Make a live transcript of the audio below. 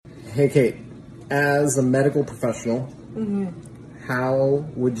Hey, Kate, as a medical professional, how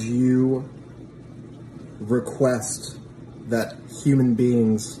would you request that human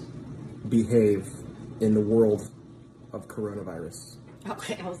beings behave in the world of coronavirus?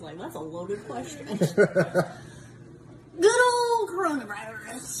 Okay, I was like, that's a loaded question. Good old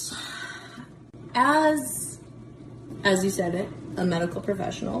coronavirus. As you said it, a medical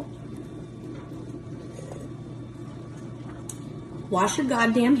professional, wash your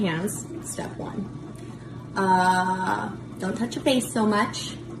goddamn hands, step one. Don't touch your face so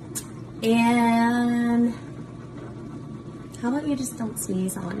much. And how about you just don't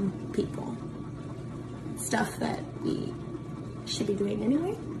sneeze on people? Stuff that we should be doing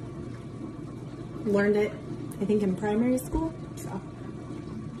anyway. Learned it, I think, in primary school. So,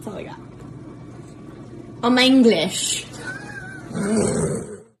 that's all I got. On my English.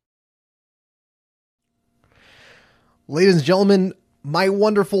 Ladies and gentlemen, my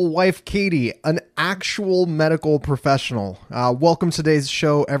wonderful wife, Katie, an actual medical professional. Welcome to today's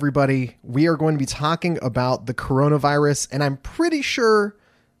show, everybody. We are going to be talking about the coronavirus, and I'm pretty sure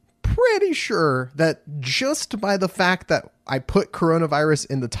that just by the fact that I put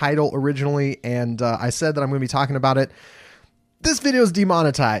coronavirus in the title originally and I said that I'm going to be talking about it, this video is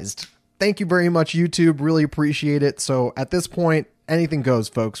demonetized. Thank you very much, YouTube. Really appreciate it. So at this point, anything goes,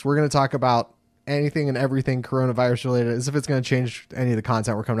 folks. We're going to talk about anything and everything coronavirus related, as if it's going to change any of the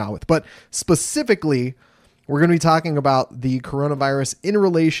content we're coming out with. But specifically, we're going to be talking about the coronavirus in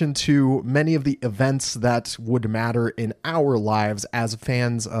relation to many of the events that would matter in our lives as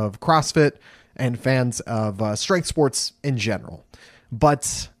fans of CrossFit and fans of strength sports in general.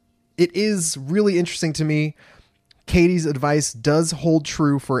 But it is really interesting to me. Katie's advice does hold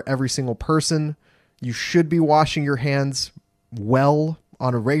true for every single person. You should be washing your hands well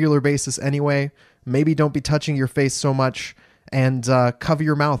on a regular basis anyway. Maybe don't be touching your face so much, and cover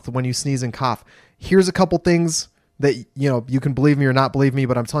your mouth when you sneeze and cough. Here's a couple things that, you can believe me or not believe me,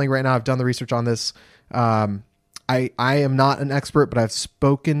 but I'm telling you right now, I've done the research on this. I am not an expert, but I've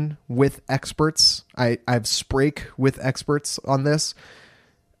spoken with experts. I've sprake with experts on this.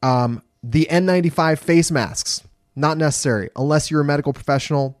 The N95 face masks, not necessary. Unless you're a medical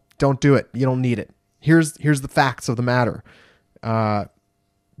professional, don't do it. You don't need it. Here's the facts of the matter.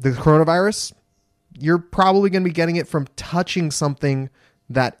 The coronavirus, you're probably going to be getting it from touching something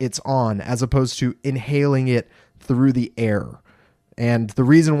that it's on, as opposed to inhaling it through the air. And the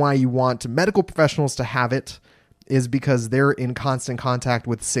reason why you want medical professionals to have it is because they're in constant contact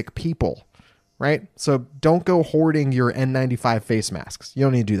with sick people, right? So don't go hoarding your N95 face masks. You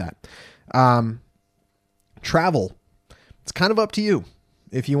don't need to do that. Travel, it's kind of up to you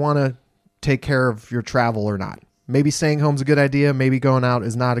if you want to take care of your travel or not. Maybe staying home is a good idea. Maybe going out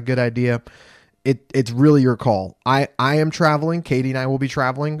is not a good idea. It's really your call. I am traveling. Katie and I will be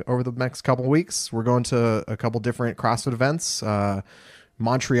traveling over the next couple of weeks. We're going to a couple different CrossFit events.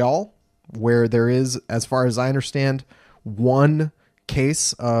 Montreal, where there is, as far as I understand, one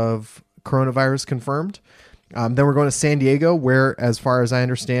case of coronavirus confirmed. Then we're going to San Diego, where, as far as I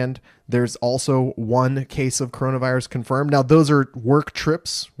understand, there's also one case of coronavirus confirmed. Now, those are work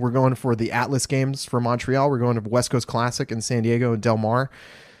trips. We're going for the Atlas Games for Montreal. We're going to West Coast Classic in San Diego and Del Mar.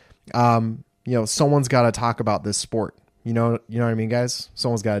 Someone's got to talk about this sport. You know what I mean, guys?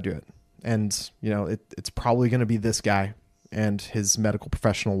 Someone's got to do it. And, it's probably going to be this guy and his medical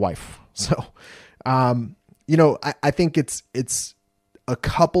professional wife. So, I think it's a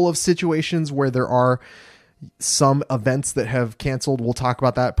couple of situations where there are some events that have canceled. We'll talk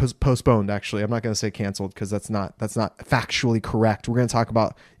about that. Postponed, actually. I'm not going to say canceled because that's not factually correct. We're going to talk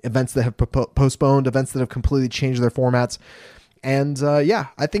about events that have postponed, events that have completely changed their formats. And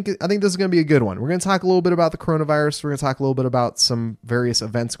I think this is going to be a good one. We're going to talk a little bit about the coronavirus. We're going to talk a little bit about some various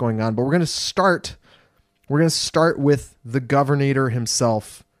events going on, but we're going to start with the governor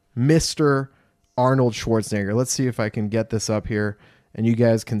himself, Mr. Arnold Schwarzenegger. Let's see if I can get this up here and you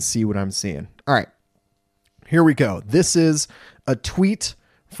guys can see what I'm seeing. All right. Here we go. This is a tweet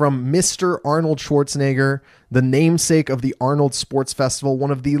from Mr. Arnold Schwarzenegger, the namesake of the Arnold Sports Festival, one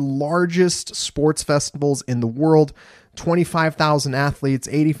of the largest sports festivals in the world. 25,000 athletes,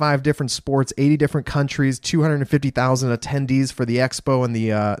 85 different sports, 80 different countries, 250,000 attendees for the expo and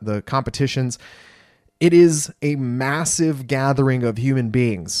the competitions. It is a massive gathering of human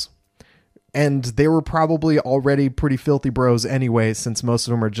beings. And they were probably already pretty filthy bros anyway, since most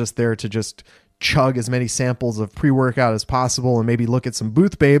of them are just there to just chug as many samples of pre-workout as possible and maybe look at some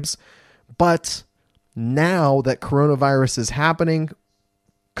booth babes. But now that coronavirus is happening,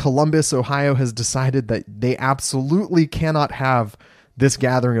 Columbus, Ohio has decided that they absolutely cannot have this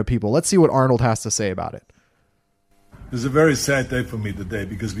gathering of people. Let's see what Arnold has to say about it. It's a very sad day for me today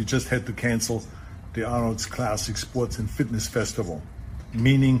because we just had to cancel the Arnold's Classic Sports and Fitness Festival,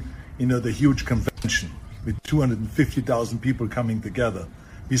 meaning, the huge convention with 250,000 people coming together.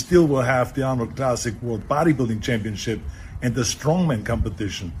 We still will have the Arnold Classic World Bodybuilding Championship and the Strongman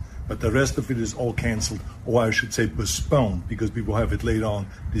competition, but the rest of it is all canceled, or I should say postponed, because we will have it later on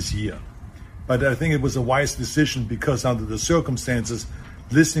this year. But I think it was a wise decision because under the circumstances,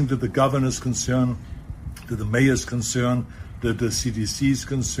 listening to the governor's concern, to the mayor's concern, to the CDC's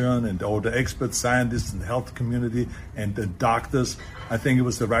concern, and all the expert scientists and the health community and the doctors, I think it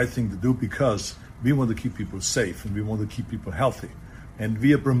was the right thing to do because we want to keep people safe and we want to keep people healthy. And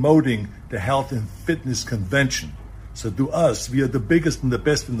we are promoting the Health and Fitness Convention. So to us, we are the biggest and the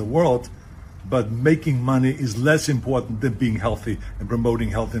best in the world, but making money is less important than being healthy and promoting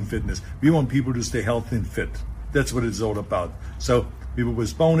health and fitness. We want people to stay healthy and fit. That's what it's all about. So we will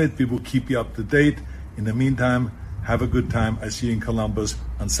postpone it. We will keep you up to date. In the meantime, have a good time. I see you in Columbus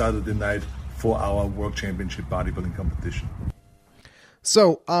on Saturday night for our World Championship bodybuilding competition.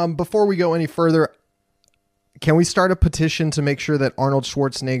 So before we go any further, can we start a petition to make sure that Arnold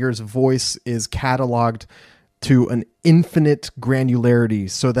Schwarzenegger's voice is cataloged to an infinite granularity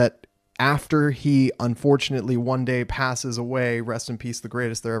so that after he unfortunately one day passes away, rest in peace, the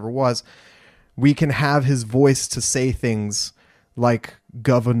greatest there ever was, we can have his voice to say things like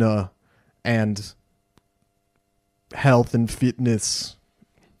governor and health and fitness.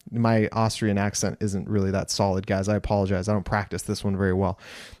 My Austrian accent isn't really that solid, guys. I apologize. I don't practice this one very well.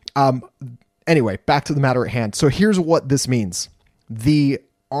 Anyway, back to the matter at hand. So here's what this means. The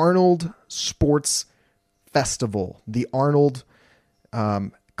Arnold Sports Festival, the Arnold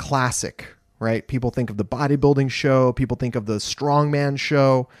Classic, right? People think of the bodybuilding show. People think of the strongman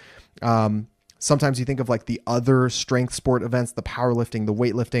show. Sometimes you think of like the other strength sport events, the powerlifting, the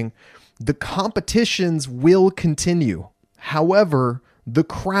weightlifting. The competitions will continue. However, the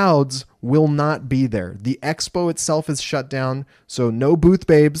crowds will not be there. The expo itself is shut down. So no booth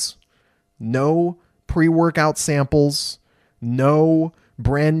babes, no pre-workout samples, no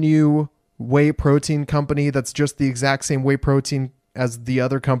brand new whey protein company that's just the exact same whey protein as the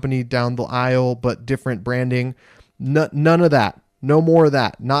other company down the aisle, but different branding. None of that. No more of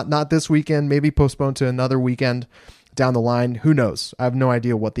that. Not this weekend, maybe postponed to another weekend down the line. Who knows? I have no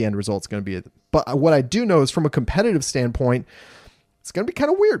idea what the end result's going to be. But what I do know is from a competitive standpoint, it's going to be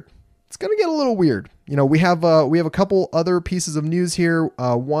kind of weird. It's going to get a little weird. You know, we have a couple other pieces of news here.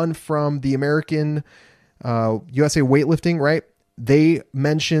 One from the American USA Weightlifting, right? They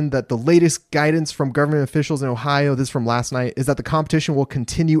mentioned that the latest guidance from government officials in Ohio, this is from last night, is that the competition will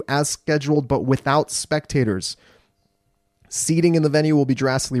continue as scheduled, but without spectators. Seating in the venue will be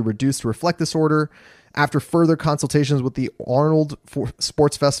drastically reduced to reflect this order. After further consultations with the Arnold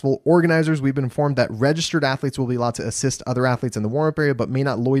Sports Festival organizers, we've been informed that registered athletes will be allowed to assist other athletes in the warm-up area, but may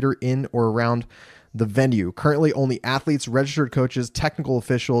not loiter in or around the venue. Currently, only athletes, registered coaches, technical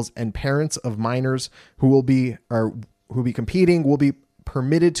officials, and parents of minors who will be competing will be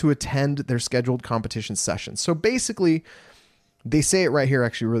permitted to attend their scheduled competition sessions. So basically, they say it right here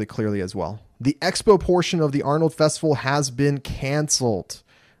actually really clearly as well. The expo portion of the Arnold Festival has been canceled,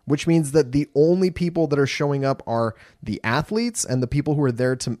 which means that the only people that are showing up are the athletes and the people who are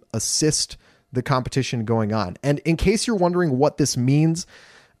there to assist the competition going on. And in case you're wondering what this means,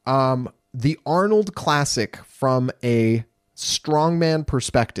 the Arnold Classic from a strongman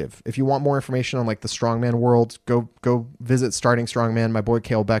perspective, if you want more information on like the strongman world, go visit Starting Strongman. My boy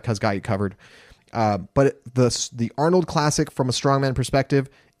Cale Beck has got you covered. But the Arnold Classic from a strongman perspective,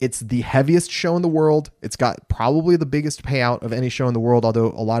 it's the heaviest show in the world. It's got probably the biggest payout of any show in the world,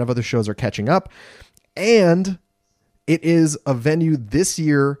 although a lot of other shows are catching up. And it is a venue this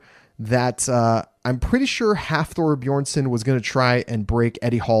year that I'm pretty sure Hafthor Bjornsson was going to try and break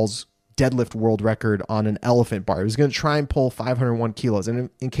Eddie Hall's deadlift world record on an elephant bar. He was going to try and pull 501 kilos. And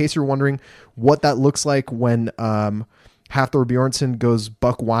in case you're wondering what that looks like when Hafthor Bjornsson goes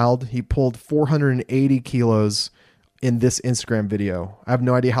buck wild, he pulled 480 kilos in this Instagram video. I have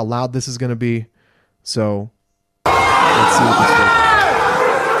no idea how loud this is going to be. So let's see what this is.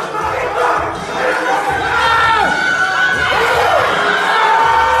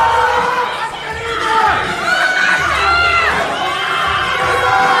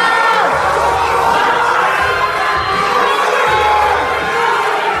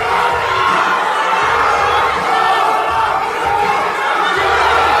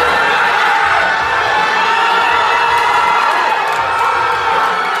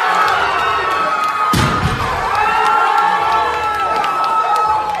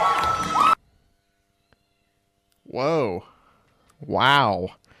 Whoa. Wow.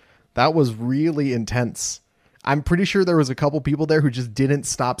 That was really intense. I'm pretty sure there was a couple people there who just didn't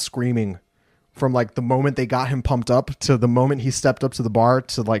stop screaming from like the moment they got him pumped up to the moment he stepped up to the bar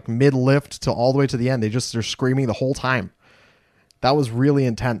to like mid lift to all the way to the end. They're screaming the whole time. That was really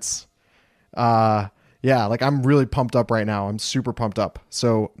intense. Yeah, like I'm really pumped up right now. I'm super pumped up.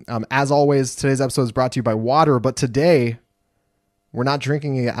 So as always, today's episode is brought to you by water, but today we're not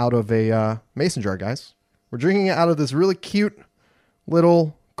drinking it out of a mason jar, guys. We're drinking it out of this really cute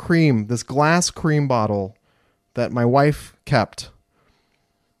little cream, this glass cream bottle that my wife kept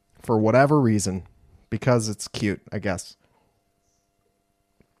for whatever reason, because it's cute, I guess.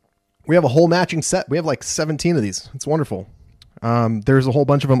 We have a whole matching set. We have like 17 of these. It's wonderful. There's a whole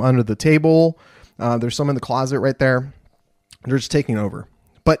bunch of them under the table. There's some in the closet right there. They're just taking over.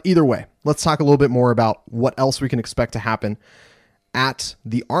 But either way, let's talk a little bit more about what else we can expect to happen at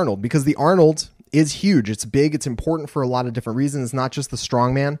the Arnold, because the Arnold is huge. It's big. It's important for a lot of different reasons. It's not just the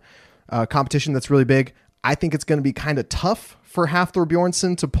strongman competition that's really big. I think it's going to be kind of tough for Hafthor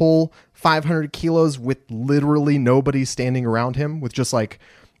Bjornsson to pull 500 kilos with literally nobody standing around him, with just like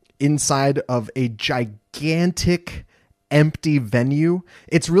inside of a gigantic empty venue.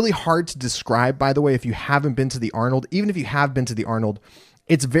 It's really hard to describe, by the way, if you haven't been to the Arnold. Even if you have been to the Arnold,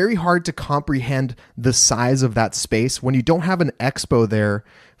 it's very hard to comprehend the size of that space when you don't have an expo there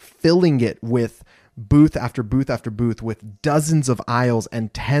filling it with booth after booth after booth, with dozens of aisles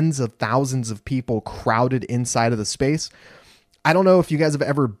and tens of thousands of people crowded inside of the space. I don't know if you guys have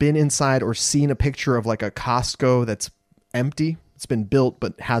ever been inside or seen a picture of like a Costco that's empty. It's been built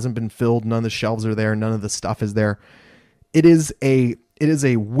but hasn't been filled. None of the shelves are there. None of the stuff is there. It is a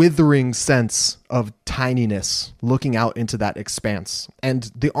withering sense of tininess looking out into that expanse.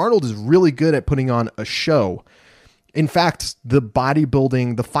 And the Arnold is really good at putting on a show. In fact, the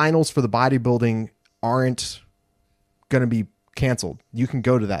finals for the bodybuilding aren't going to be canceled. You can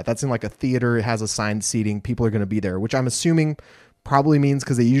go to that. That's in like a theater. It has assigned seating. People are going to be there, which I'm assuming probably means,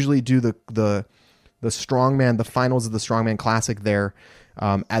 because they usually do the strongman, the finals of the Strongman Classic there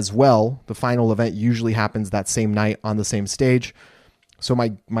as well. The final event usually happens that same night on the same stage. So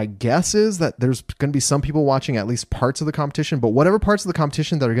my guess is that there's going to be some people watching at least parts of the competition, but whatever parts of the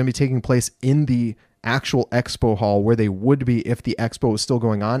competition that are going to be taking place in the actual expo hall where they would be if the expo was still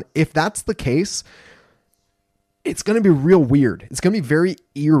going on, if that's the case, it's going to be real weird. It's going to be very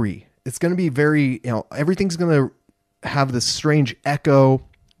eerie. It's going to be very, everything's going to have this strange echo.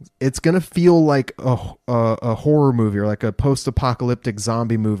 It's going to feel like a horror movie or like a post-apocalyptic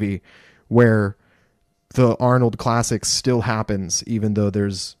zombie movie where the Arnold Classic still happens, even though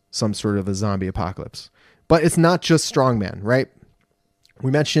there's some sort of a zombie apocalypse. But it's not just strongman, right? We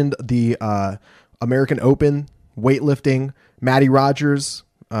mentioned the American Open weightlifting. Maddie Rogers,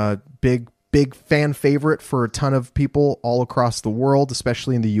 big fan favorite for a ton of people all across the world,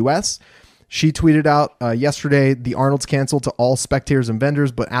 especially in the US. She tweeted out yesterday, the Arnold's canceled to all spectators and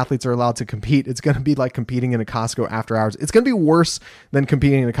vendors, but athletes are allowed to compete. It's going to be like competing in a Costco after hours. It's going to be worse than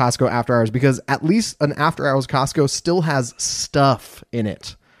competing in a Costco after hours, because at least an after hours Costco still has stuff in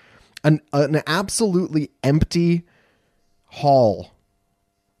it. An absolutely empty hall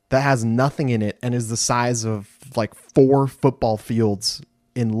that has nothing in it and is the size of like 4 football fields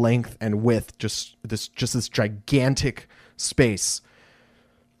in length and width, just this gigantic space.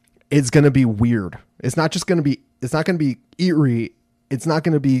 It's going to be weird. It's not going to be eerie. It's not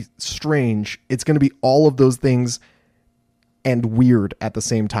going to be strange. It's going to be all of those things and weird at the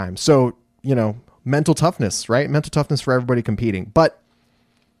same time. So, mental toughness, right? Mental toughness for everybody competing. But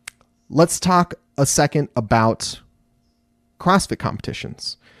let's talk a second about CrossFit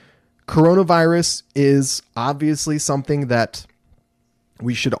competitions. Coronavirus is obviously something that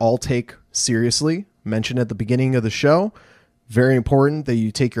we should all take seriously. Mentioned at the beginning of the show. Very important that you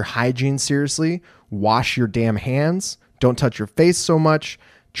take your hygiene seriously. Wash your damn hands. Don't touch your face so much.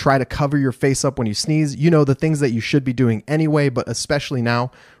 Try to cover your face up when you sneeze. The things that you should be doing anyway, but especially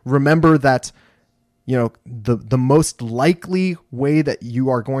now. Remember that, the most likely way that you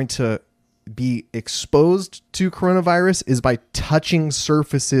are going to be exposed to coronavirus is by touching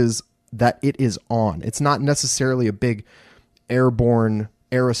surfaces that it is on. It's not necessarily a big airborne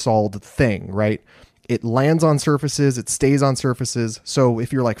aerosol thing, right? It lands on surfaces, it stays on surfaces. So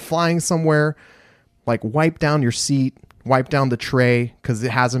if you're like flying somewhere, like wipe down your seat, wipe down the tray, because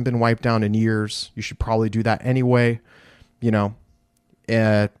it hasn't been wiped down in years. You should probably do that anyway.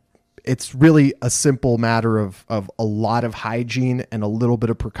 It's really a simple matter of a lot of hygiene and a little bit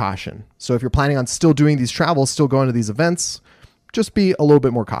of precaution. So if you're planning on still doing these travels, still going to these events, just be a little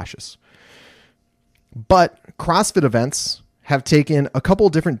bit more cautious. But CrossFit events have taken a couple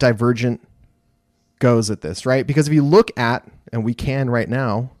different divergent goes at this, right? Because if you look at, and we can right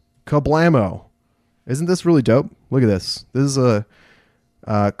now, Kablamo, Isn't this really dope? Look at this. This is a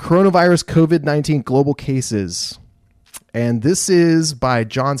coronavirus COVID-19 global cases, and this is by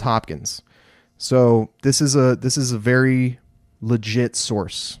Johns Hopkins. So this is a very legit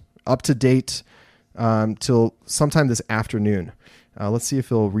source, up to date till sometime this afternoon. Let's see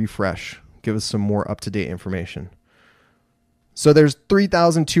if it'll refresh, give us some more up to date information. So there's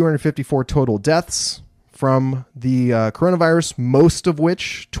 3,254 total deaths from the coronavirus, most of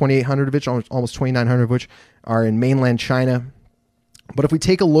which, 2,800 of which, almost 2,900 of which, are in mainland China. But if we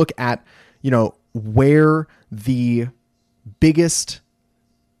take a look at, where the biggest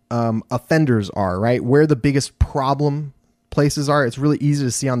offenders are, right, where the biggest problem places are, it's really easy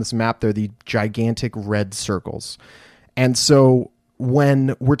to see on this map. They're the gigantic red circles. And so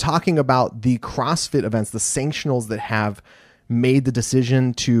when we're talking about the CrossFit events, the sanctionals that have made the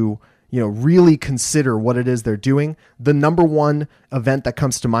decision to really consider what it is they're doing, the number one event that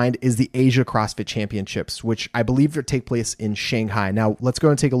comes to mind is the Asia CrossFit Championships, which I believe take place in Shanghai. Now, let's go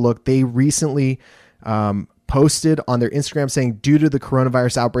and take a look. They recently posted on their Instagram saying, due to the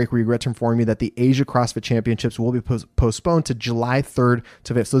coronavirus outbreak, we regret to inform you that the Asia CrossFit Championships will be postponed to July 3rd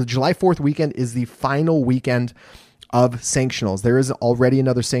to 5th. So the July 4th weekend is the final weekend of sanctionals. There is already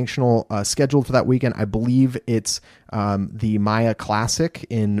another sanctional scheduled for that weekend. I believe it's the Maya Classic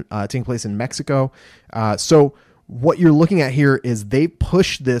taking place in Mexico. So what you're looking at here is they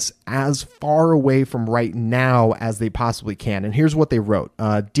push this as far away from right now as they possibly can. And here's what they wrote.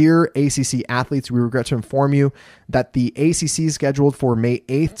 Dear ACC athletes, we regret to inform you that the ACC scheduled for May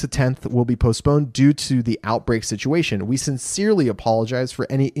 8th to 10th will be postponed due to the outbreak situation. We sincerely apologize for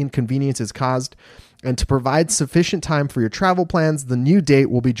any inconveniences caused, and to provide sufficient time for your travel plans, the new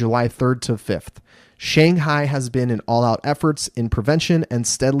date will be July 3rd to 5th. Shanghai has been in all-out efforts in prevention and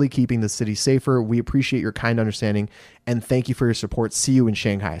steadily keeping the city safer. We appreciate your kind understanding and thank you for your support. See you in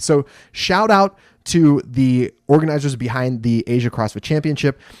Shanghai. So shout out to the organizers behind the Asia CrossFit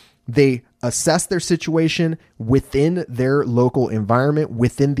Championship. They assess their situation within their local environment,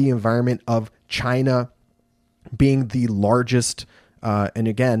 within the environment of China being the largest. And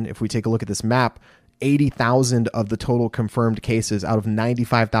again, if we take a look at this map, 80,000 of the total confirmed cases out of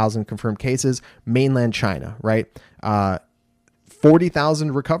 95,000 confirmed cases, mainland China, right?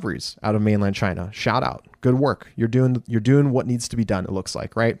 40,000 recoveries out of mainland China. Shout out. Good work. You're doing what needs to be done, it looks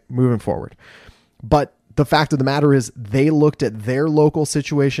like, right? Moving forward. But the fact of the matter is they looked at their local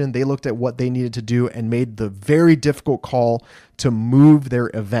situation. They looked at what they needed to do and made the very difficult call to move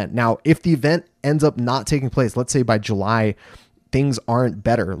their event. Now, if the event ends up not taking place, let's say by July, things aren't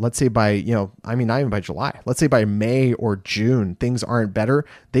better. Let's say by, not even by July, let's say by May or June, things aren't better.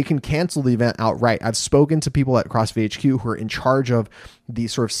 They can cancel the event outright. I've spoken to people at CrossFit HQ who are in charge of the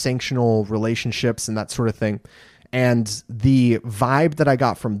sort of sanctional relationships and that sort of thing. And the vibe that I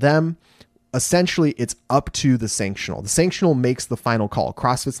got from them, essentially it's up to the sanctional. The sanctional makes the final call.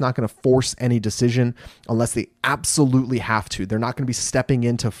 CrossFit's not going to force any decision unless they absolutely have to. They're not going to be stepping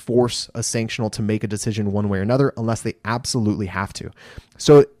in to force a sanctional to make a decision one way or another unless they absolutely have to.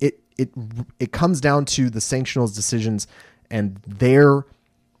 So it comes down to the sanctional's decisions and their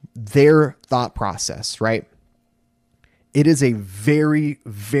thought process, right? It is a very,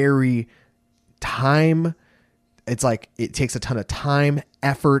 very it's like it takes a ton of time,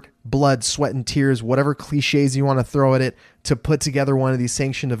 effort, blood, sweat, and tears, whatever cliches you want to throw at it, to put together one of these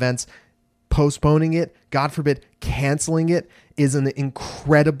sanctioned events. Postponing it, God forbid, canceling it is an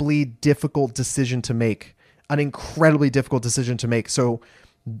incredibly difficult decision to make. So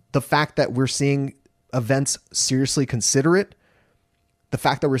the fact that we're seeing events seriously consider it, the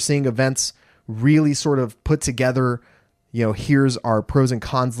fact that we're seeing events really sort of put together, here's our pros and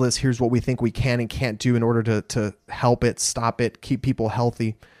cons list. Here's what we think we can and can't do in order to help it, stop it, keep people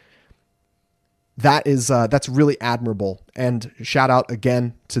healthy. That's really admirable. And shout out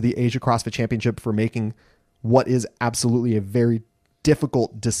again to the Asia CrossFit Championship for making what is absolutely a very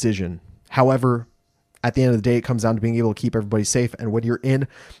difficult decision. However, at the end of the day, it comes down to being able to keep everybody safe. And when you're in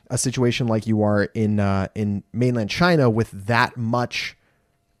a situation like you are in mainland China with that much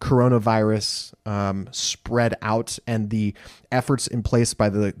coronavirus spread out and the efforts in place by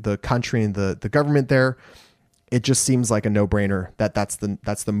the country and the government there, it just seems like a no-brainer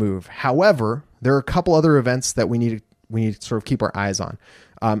that's the move. However, there are a couple other events that we need to sort of keep our eyes on.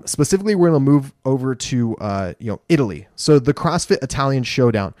 Specifically, we're going to move over to Italy. So the CrossFit Italian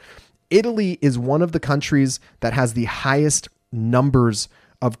Showdown. Italy is one of the countries that has the highest numbers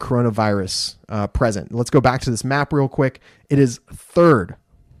of coronavirus present. Let's go back to this map real quick. It is third.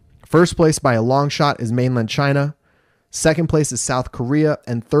 First place by a long shot is mainland China. Second place is South Korea.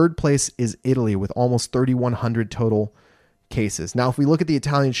 And third place is Italy with almost 3,100 total cases. Now, if we look at the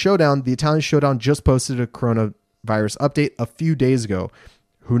Italian Showdown just posted a coronavirus update a few days ago.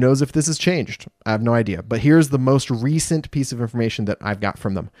 Who knows if this has changed? I have no idea. But here's the most recent piece of information that I've got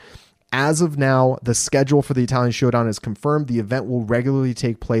from them. As of now, the schedule for the Italian Showdown is confirmed. The event will regularly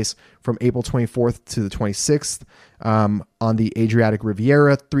take place from April 24th to the 26th on the Adriatic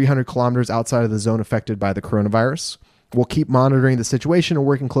Riviera, 300 kilometers outside of the zone affected by the coronavirus. We'll keep monitoring the situation and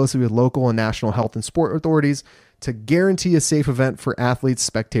working closely with local and national health and sport authorities to guarantee a safe event for athletes,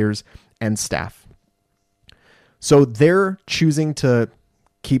 spectators, and staff. So they're choosing to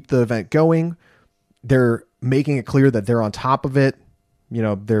keep the event going. They're making it clear that they're on top of it. You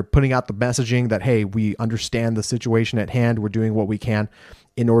know, they're putting out the messaging that, hey, we understand the situation at hand. We're doing what we can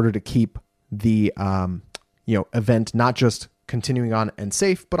in order to keep the, event not just continuing on and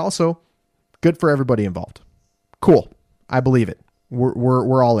safe, but also good for everybody involved. Cool. I believe it.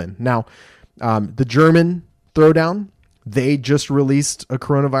 We're all in. Now, the German Throwdown, they just released a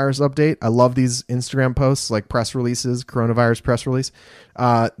coronavirus update. I love these Instagram posts, like press releases, coronavirus press release.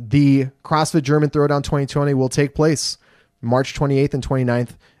 The CrossFit German Throwdown 2020 will take place March 28th and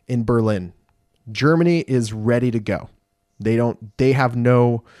 29th in Berlin. Germany is ready to go. They have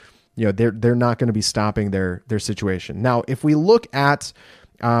no, they're not going to be stopping their situation. Now, if we look at,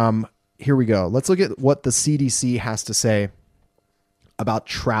 here we go. Let's look at what the CDC has to say about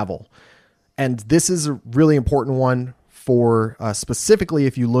travel. And this is a really important one for specifically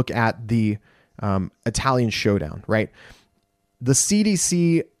if you look at the Italian Showdown, right? The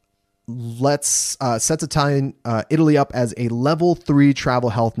CDC sets Italy up as a level 3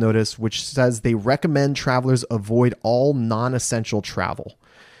 travel health notice, which says they recommend travelers avoid all non-essential travel.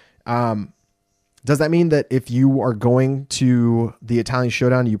 Does that mean that if you are going to the Italian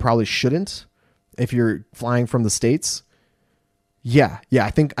Showdown, you probably shouldn't if you're flying from the States? Yeah.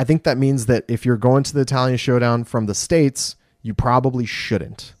 I think that means that if you're going to the Italian Showdown from the States, you probably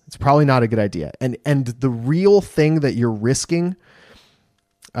shouldn't. It's probably not a good idea. And the real thing that you're risking,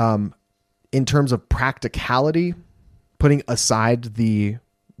 in terms of practicality, putting aside the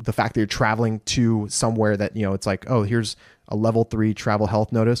fact that you're traveling to somewhere that, it's like, oh, here's a level 3 travel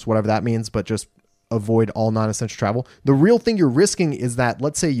health notice, whatever that means, but just avoid all non-essential travel. The real thing you're risking is that,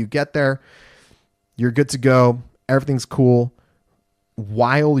 let's say you get there, you're good to go, everything's cool.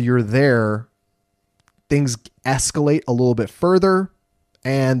 While you're there, things escalate a little bit further,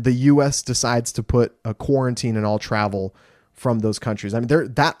 and the U.S. decides to put a quarantine in all travel from those countries. I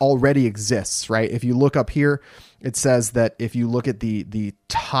mean, that already exists, right? If you look up here, it says that if you look at the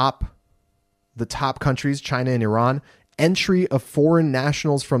top countries, China and Iran, entry of foreign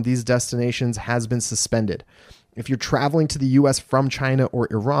nationals from these destinations has been suspended. If you're traveling to the U.S. from China or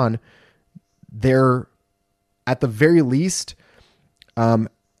Iran, they're at the very least, and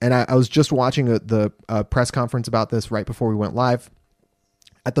I was just watching the press conference about this right before we went live.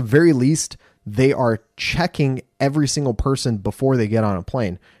 At the very least, they are checking every single person before they get on a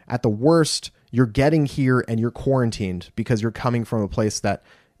plane. At the worst, you're getting here and you're quarantined because you're coming from a place that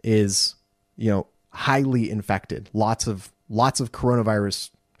is, highly infected. Lots of coronavirus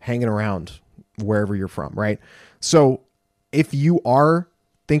hanging around wherever you're from, right? So if you are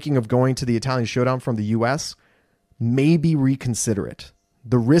thinking of going to the Italian Showdown from the US, maybe reconsider it.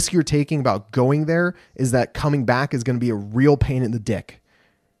 The risk you're taking about going there is that coming back is going to be a real pain in the dick.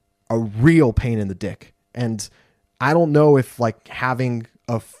 A real pain in the dick. And I don't know if having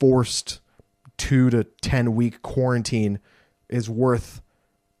a forced 2 to 10 week quarantine is worth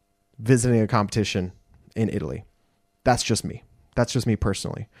visiting a competition in Italy. That's just me. That's just me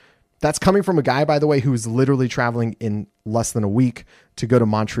personally. That's coming from a guy, by the way, who's literally traveling in less than a week to go to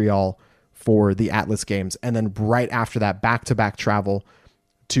Montreal for the Atlas Games. And then right after that, back-to-back travel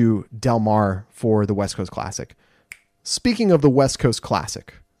to Del Mar for the West Coast Classic. Speaking of the West Coast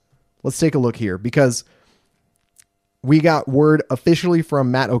Classic, let's take a look here because we got word officially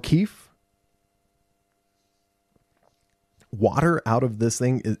from Matt O'Keefe. Water out of this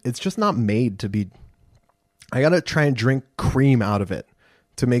thing, it's just not made to be. I got to try and drink cream out of it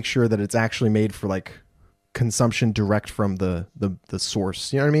to make sure that it's actually made for consumption direct from the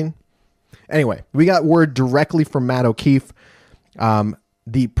source. You know what I mean? Anyway, we got word directly from Matt O'Keefe,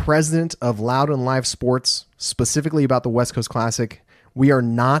 the president of Loud and Live Sports, specifically about the West Coast Classic. We are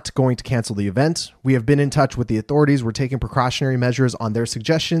not going to cancel the event. We have been in touch with the authorities. We're taking precautionary measures on their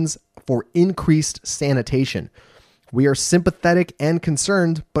suggestions for increased sanitation. We are sympathetic and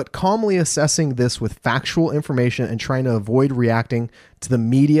concerned, but calmly assessing this with factual information and trying to avoid reacting to the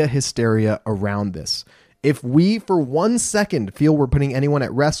media hysteria around this. If we, for 1 second, feel we're putting anyone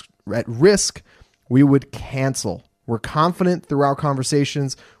at risk, we would cancel. We're confident through our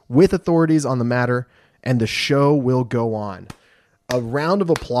conversations with authorities on the matter, and the show will go on. A round of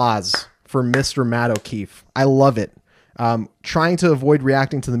applause for Mr. Matt O'Keefe. I love it. Trying to avoid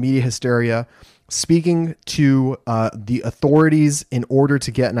reacting to the media hysteria, speaking to the authorities in order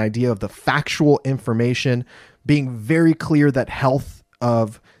to get an idea of the factual information, being very clear that health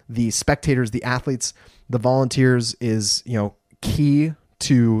of the spectators, the athletes, the volunteers is, key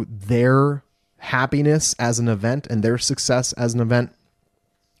to their happiness as an event and their success as an event.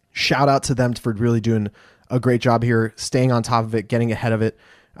 Shout out to them for really doing a great job here, staying on top of it, getting ahead of it,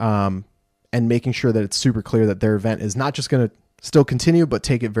 and making sure that it's super clear that their event is not just going to still continue, but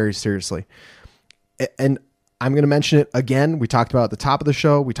take it very seriously. And I'm going to mention it again. We talked about at the top of the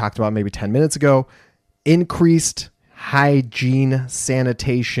show. We talked about maybe 10 minutes ago. Increased hygiene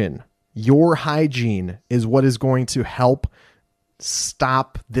sanitation. Your hygiene is what is going to help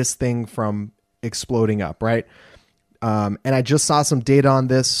stop this thing from exploding up, right? And I just saw some data on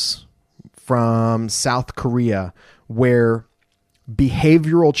this from South Korea, where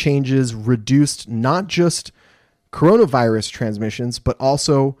behavioral changes reduced not just coronavirus transmissions, but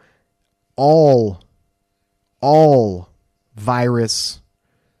also all virus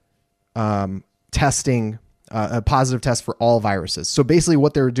testing, a positive test for all viruses. So basically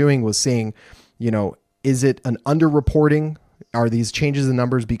what they were doing was saying, is it an underreporting? Are these changes in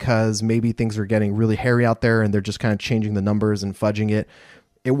numbers because maybe things are getting really hairy out there and they're just kind of changing the numbers and fudging it?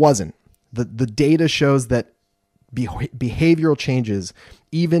 It wasn't. The data shows that behavioral changes,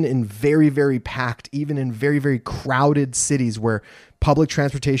 even in very, very packed, even in very, very crowded cities where public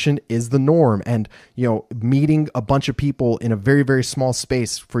transportation is the norm, and meeting a bunch of people in a very, very small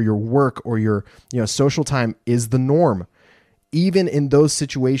space for your work or your social time is the norm. Even in those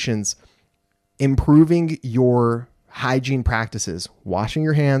situations, improving your hygiene practices, washing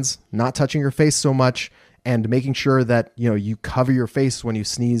your hands, not touching your face so much, and making sure that you cover your face when you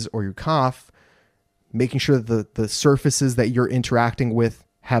sneeze or you cough, making sure that the surfaces that you're interacting with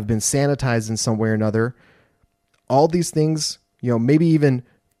have been sanitized in some way or another. All these things, maybe even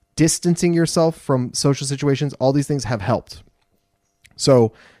distancing yourself from social situations, all these things have helped.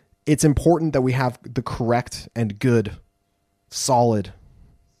 So it's important that we have the correct and good, solid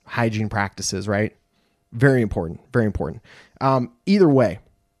hygiene practices, right? Very important, very important. Either way,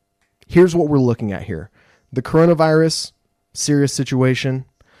 here's what we're looking at here. The coronavirus, serious situation,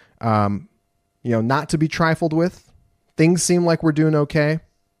 not to be trifled with. Things seem like we're doing okay.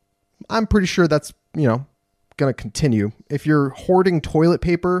 I'm pretty sure that's, going to continue. If you're hoarding toilet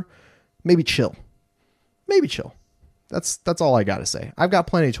paper, maybe chill. Maybe chill. That's all I got to say. I've got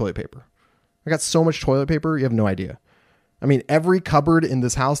plenty of toilet paper. I got so much toilet paper, you have no idea. I mean, every cupboard in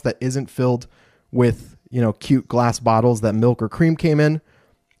this house that isn't filled with, cute glass bottles that milk or cream came in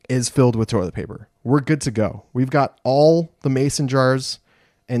is filled with toilet paper. We're good to go. We've got all the mason jars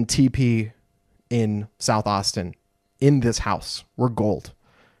and TP in South Austin in this house. We're gold.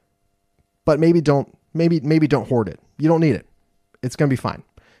 But maybe don't hoard it. You don't need it. It's going to be fine.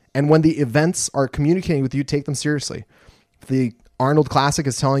 And when the events are communicating with you, take them seriously. If the Arnold Classic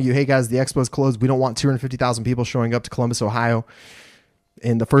is telling you, hey guys, the expo's closed, we don't want 250,000 people showing up to Columbus, Ohio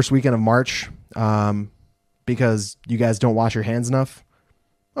in the first weekend of March because you guys don't wash your hands enough.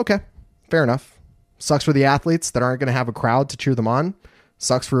 Okay, fair enough. Sucks for the athletes that aren't going to have a crowd to cheer them on.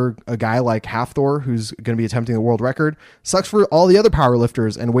 Sucks for a guy like Hafthor who's going to be attempting the world record. Sucks for all the other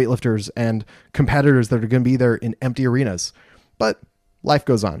powerlifters and weightlifters and competitors that are going to be there in empty arenas. But life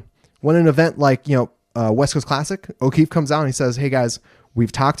goes on. When an event like, West Coast Classic, O'Keefe comes out and he says, hey guys,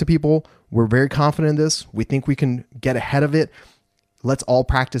 we've talked to people. We're very confident in this. We think we can get ahead of it. Let's all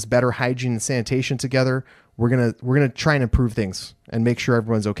practice better hygiene and sanitation together. We're going to try and improve things and make sure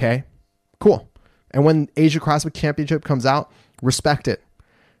everyone's okay. Cool. And when Asia CrossFit Championship comes out, respect it.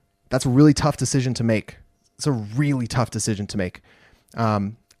 That's a really tough decision to make. It's a really tough decision to make.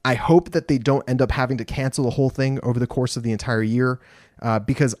 I hope that they don't end up having to cancel the whole thing over the course of the entire year,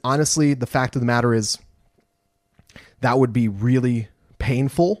 because honestly, the fact of the matter is that would be really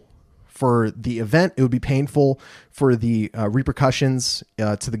painful for the event. It would be painful for the repercussions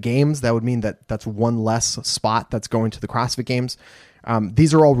to the games. That would mean that that's one less spot that's going to the CrossFit Games.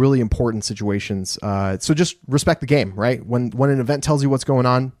 These are all really important situations. So just respect the game, right? When an event tells you what's going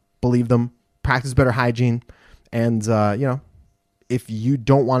on, believe them, practice better hygiene. And, if you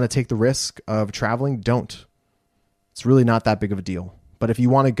don't want to take the risk of traveling, don't. It's really not that big of a deal. But if you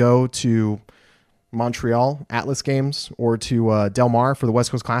want to go to Montreal Atlas Games or to Del Mar for the West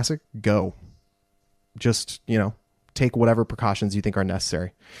Coast Classic, go. Just, take whatever precautions you think are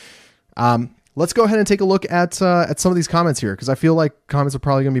necessary. Let's go ahead and take a look at some of these comments here, because I feel like comments are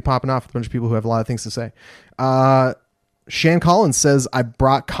probably going to be popping off with a bunch of people who have a lot of things to say. Shan Collins says, I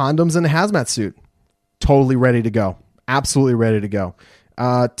brought condoms in a hazmat suit. Totally ready to go. Absolutely ready to go.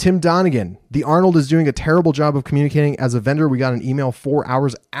 Tim Donegan, the Arnold is doing a terrible job of communicating. As a vendor, we got an email 4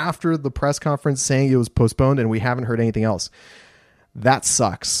 hours after the press conference saying it was postponed, and we haven't heard anything else. That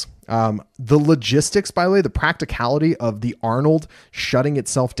sucks. The logistics, by the way, the practicality of the Arnold shutting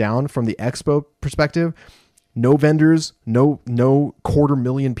itself down from the expo perspective, no vendors, no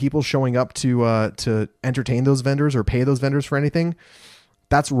 250,000 people showing up to entertain those vendors or pay those vendors for anything.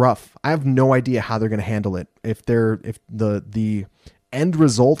 That's rough. I have no idea how they're going to handle it. If the end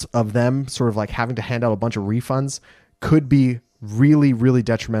result of them sort of like having to hand out a bunch of refunds could be really, really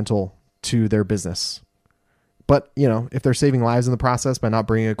detrimental to their business. But, you know, if they're saving lives in the process by not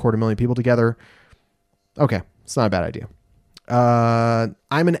bringing 250,000 people together, okay, it's not a bad idea.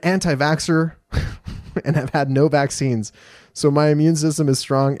 I'm an anti-vaxxer and have had no vaccines, so my immune system is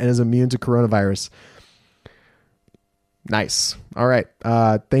strong and is immune to coronavirus. Nice. All right.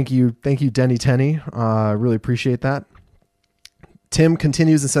 Thank you, Denny Tenny. Really appreciate that. Tim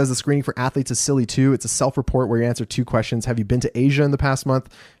continues and says the screening for athletes is silly too. It's a self-report where you answer 2 questions. Have you been to Asia in the past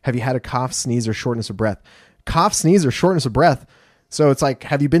month? Have you had a cough, sneeze, or shortness of breath? Cough, sneeze, or shortness of breath. So it's like,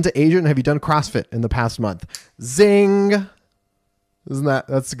 have you been to Asia and have you done CrossFit in the past month? Zing.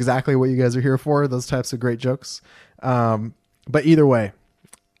 That's exactly what you guys are here for. Those types of great jokes. But either way,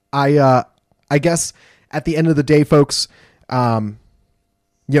 I guess at the end of the day, folks, you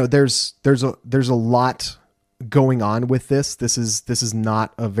know, there's a lot going on with this. This is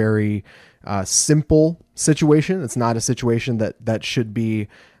not a very simple situation. It's not a situation that should be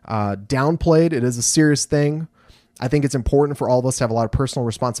downplayed. It is a serious thing. I think it's important for all of us to have a lot of personal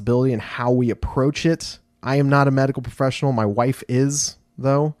responsibility in how we approach it. I am not a medical professional. My wife is,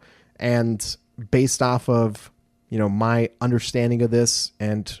 though. And based off of, you know, my understanding of this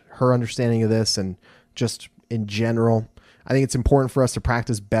and her understanding of this and just in general, I think it's important for us to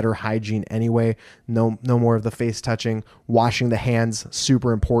practice better hygiene anyway. No more of the face touching, washing the hands,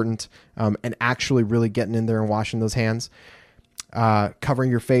 super important. And actually really getting in there and washing those hands.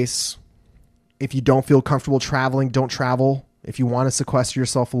 Covering your face. If you don't feel comfortable traveling, don't travel. If you want to sequester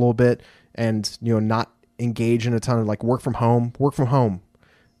yourself a little bit and, you know, not engage in a ton of like work from home.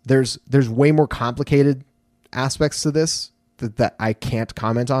 There's way more complicated aspects to this that I can't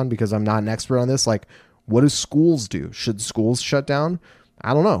comment on because I'm not an expert on this. Like, what do schools do? Should schools shut down?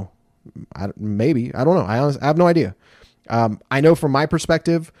 I don't know. Maybe. I don't know. I have no idea. I know from my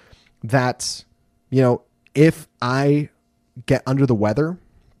perspective that, you know, if I get under the weather,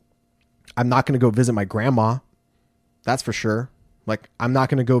 I'm not going to go visit my grandma. That's for sure. Like, I'm not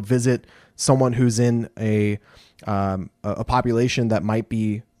going to go visit someone who's in a population that might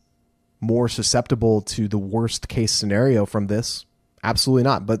be more susceptible to the worst case scenario from this. Absolutely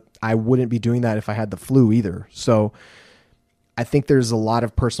not. But I wouldn't be doing that if I had the flu either. So I think there's a lot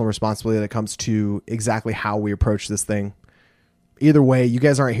of personal responsibility that comes to exactly how we approach this thing. Either way, you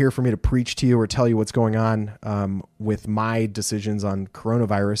guys aren't here for me to preach to you or tell you what's going on with my decisions on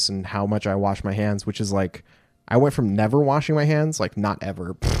coronavirus and how much I wash my hands, which is like, I went from never washing my hands, like not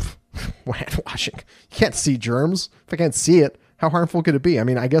ever, hand washing. You can't see germs. If I can't see it, how harmful could it be? I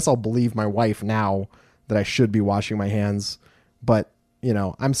mean, I guess I'll believe my wife now that I should be washing my hands, but, you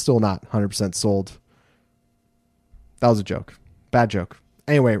know, I'm still not 100% sold. That was a joke. Bad joke.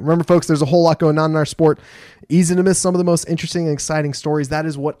 Anyway, remember, folks, there's a whole lot going on in our sport. Easy to miss some of the most interesting and exciting stories. That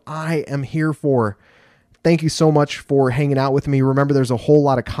is what I am here for. Thank you so much for hanging out with me. Remember, there's a whole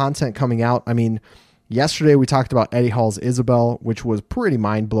lot of content coming out. I mean, yesterday we talked about Eddie Hall's Isabel, which was pretty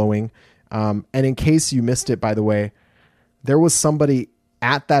mind-blowing. And in case you missed it, by the way, there was somebody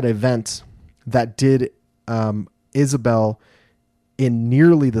at that event that did Isabel in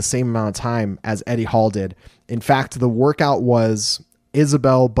nearly the same amount of time as Eddie Hall did. In fact, the workout was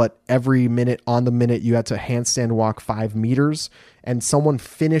Isabel, but every minute on the minute you had to handstand walk 5 meters, and someone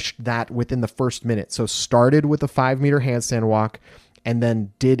finished that within the first minute. So started with a 5 meter handstand walk and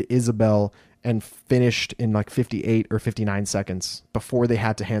then did Isabel and finished in like 58 or 59 seconds before they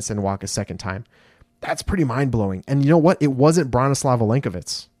had to handstand walk a second time. That's pretty mind blowing. And you know what? It wasn't Branislav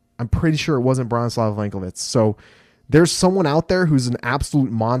Alenkovits. I'm pretty sure it wasn't Branislav Alenkovits. So there's someone out there who's an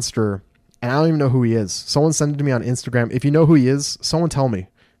absolute monster, and I don't even know who he is. Someone send it to me on Instagram. If you know who he is, someone tell me,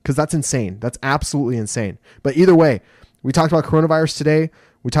 because that's insane. That's absolutely insane. But either way, we talked about coronavirus today.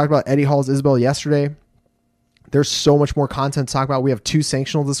 We talked about Eddie Hall's Isabel yesterday. There's so much more content to talk about. We have 2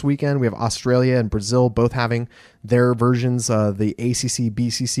 sanctionals this weekend. We have Australia and Brazil both having their versions, the ACC,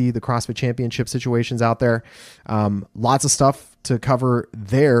 BCC, the CrossFit Championship situations out there. Lots of stuff to cover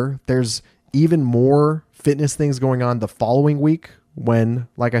there. There's even more fitness things going on the following week when,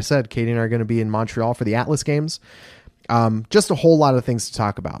 like I said, Katie and I are going to be in Montreal for the Atlas Games. Just a whole lot of things to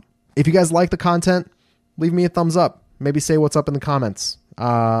talk about. If you guys like the content, leave me a thumbs up. Maybe say what's up in the comments.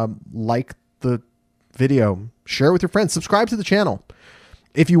 Like the video, share it with your friends, subscribe to the channel.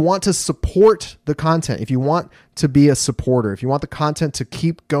 If you want to support the content, if you want to be a supporter, if you want the content to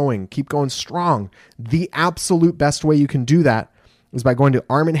keep going strong, the absolute best way you can do that is by going to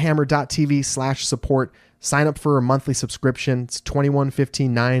armandhammer.tv/support. Sign up for a monthly subscription. It's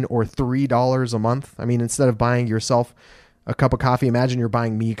 $21.59 or $3 a month. I mean, instead of buying yourself a cup of coffee, imagine you're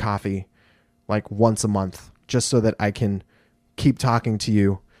buying me coffee like once a month, just so that I can keep talking to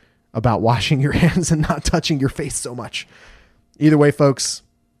you about washing your hands and not touching your face so much. Either way, folks,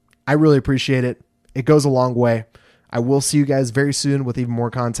 I really appreciate it. It goes a long way. I will see you guys very soon with even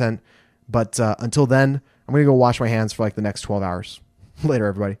more content. But until then, I'm going to go wash my hands for like the next 12 hours. Later,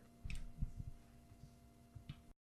 everybody.